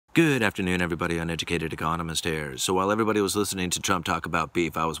Good afternoon, everybody. Uneducated Economist here. So while everybody was listening to Trump talk about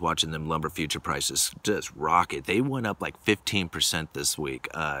beef, I was watching them lumber future prices just rocket. They went up like 15% this week.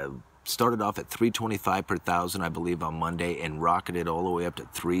 Started off at $325 per thousand, I believe, on Monday, and rocketed all the way up to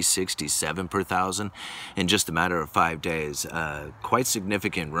 $367 per thousand in just a matter of 5 days. Quite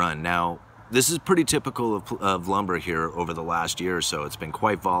significant run. Now, this is pretty typical of lumber here over the last year or so. It's been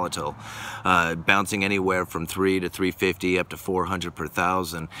quite volatile, bouncing anywhere from $3 to $350 up to $400 per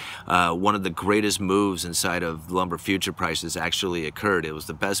thousand. One of the greatest moves inside of lumber future prices actually occurred. It was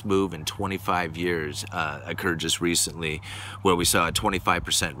the best move in 25 years, occurred just recently, where we saw a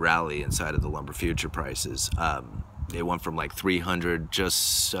 25% rally inside of the lumber future prices. It went from like 300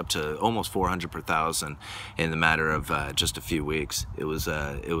 just up to almost 400 per thousand in the matter of just a few weeks. It was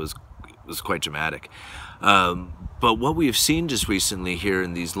quite dramatic. But what we have seen just recently here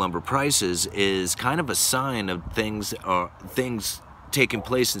in these lumber prices is kind of a sign of things taking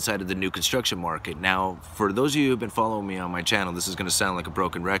place inside of the new construction market. Now, for those of you who have been following me on my channel, this is going to sound like a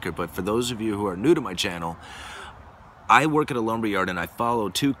broken record, but for those of you who are new to my channel, I work at a lumber yard and I follow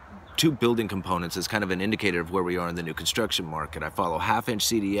two building components as kind of an indicator of where we are in the new construction market. I follow 1/2-inch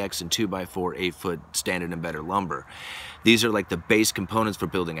CDX and 2x4 8-foot standard and better lumber. These are like the base components for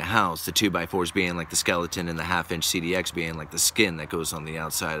building a house, the 2x4s being like the skeleton and the 1/2-inch CDX being like the skin that goes on the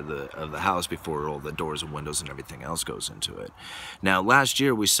outside of the house before all the doors and windows and everything else goes into it. Now, last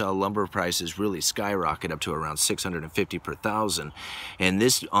year we saw lumber prices really skyrocket up to around $650 per thousand, and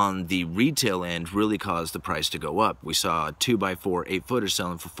this on the retail end really caused the price to go up. We saw a 2x4 8-footer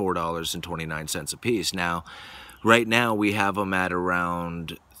selling for $4.29 a piece. Now, right now we have them at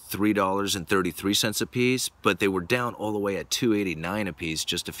around $3.33 a piece, but they were down all the way at $2.89 a piece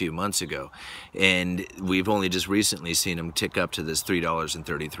just a few months ago, and we've only just recently seen them tick up to this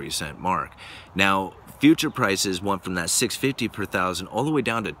 $3.33 mark. Now, future prices went from that $650 per thousand all the way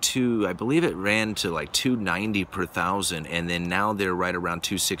down to I believe it ran to like $290 per thousand, and then now they're right around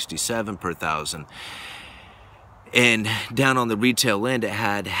 $267 per thousand. And down on the retail end, it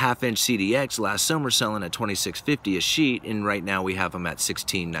had 1/2-inch CDX last summer selling at $26.50 a sheet, and right now we have them at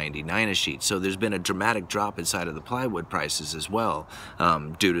 $16.99 a sheet. So there's been a dramatic drop inside of the plywood prices as well,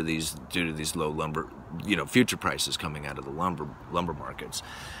 due to these low lumber, future prices coming out of the lumber markets.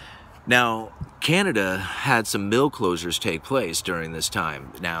 Now, Canada had some mill closures take place during this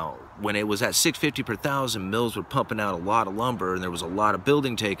time. Now, when it was at $650 per thousand, mills were pumping out a lot of lumber, and there was a lot of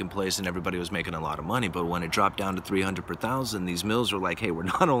building taking place, and everybody was making a lot of money. But when it dropped down to $300 per thousand, these mills were like, hey, we're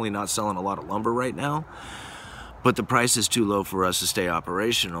not only not selling a lot of lumber right now, but the price is too low for us to stay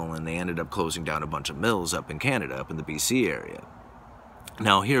operational, and they ended up closing down a bunch of mills up in Canada, up in the BC area.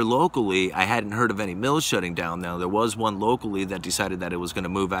 Now, here locally, I hadn't heard of any mills shutting down. Now, there was one locally that decided that it was going to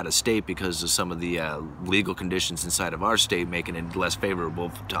move out of state because of some of the legal conditions inside of our state making it less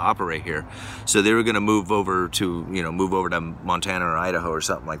favorable to operate here. So they were going to move over to Montana or Idaho or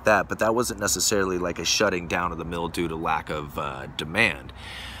something like that. But that wasn't necessarily like a shutting down of the mill due to lack of demand.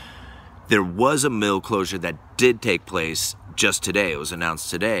 There was a mill closure that did take place just today. It was announced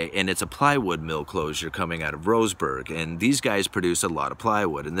today, and it's a plywood mill closure coming out of Roseburg, and these guys produce a lot of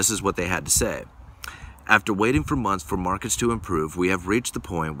plywood, and this is what they had to say. After waiting for months for markets to improve, we have reached the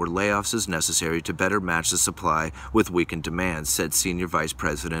point where layoffs is necessary to better match the supply with weakened demand, said Senior Vice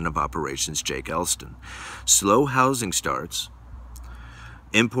President of Operations Jake Elston. Slow housing starts,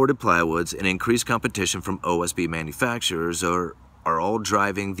 imported plywoods, and increased competition from OSB manufacturers are all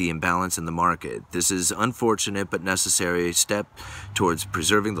driving the imbalance in the market. This is unfortunate but necessary step towards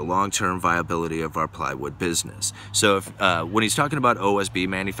preserving the long-term viability of our plywood business. So if, when he's talking about OSB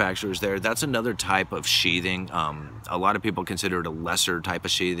manufacturers there, that's another type of sheathing. A lot of people consider it a lesser type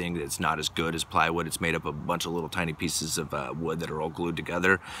of sheathing. It's not as good as plywood. It's made up of a bunch of little tiny pieces of wood that are all glued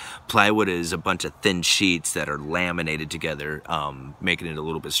together. Plywood is a bunch of thin sheets that are laminated together, making it a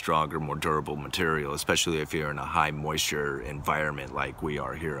little bit stronger, more durable material, especially if you're in a high moisture environment like we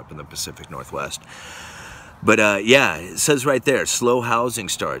are here up in the Pacific Northwest. But yeah, it says right there, slow housing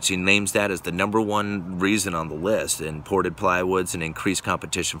starts. He names that as the #1 reason on the list, imported plywoods and increased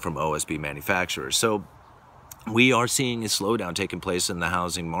competition from OSB manufacturers. So we are seeing a slowdown taking place in the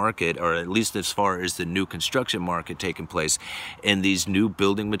housing market, or at least as far as the new construction market taking place. And these new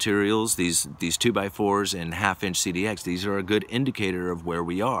building materials, these 2x4s and 1/2-inch CDX, these are a good indicator of where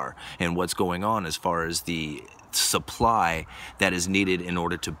we are and what's going on as far as the supply that is needed in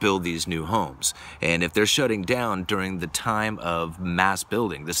order to build these new homes. And if they're shutting down during the time of mass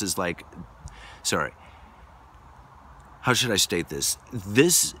building, this is like, sorry, how should I state this?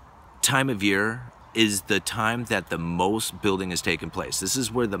 This time of year is the time that the most building is taking place. This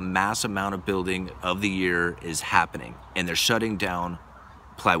is where the mass amount of building of the year is happening, and they're shutting down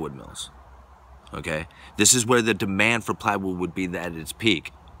plywood mills. Okay? This is where the demand for plywood would be at its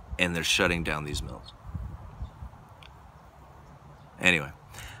peak, and they're shutting down these mills. Anyway,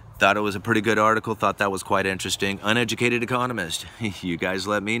 thought it was a pretty good article, thought that was quite interesting. Uneducated Economist, you guys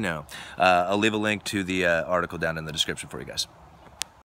let me know. I'll leave a link to the article down in the description for you guys.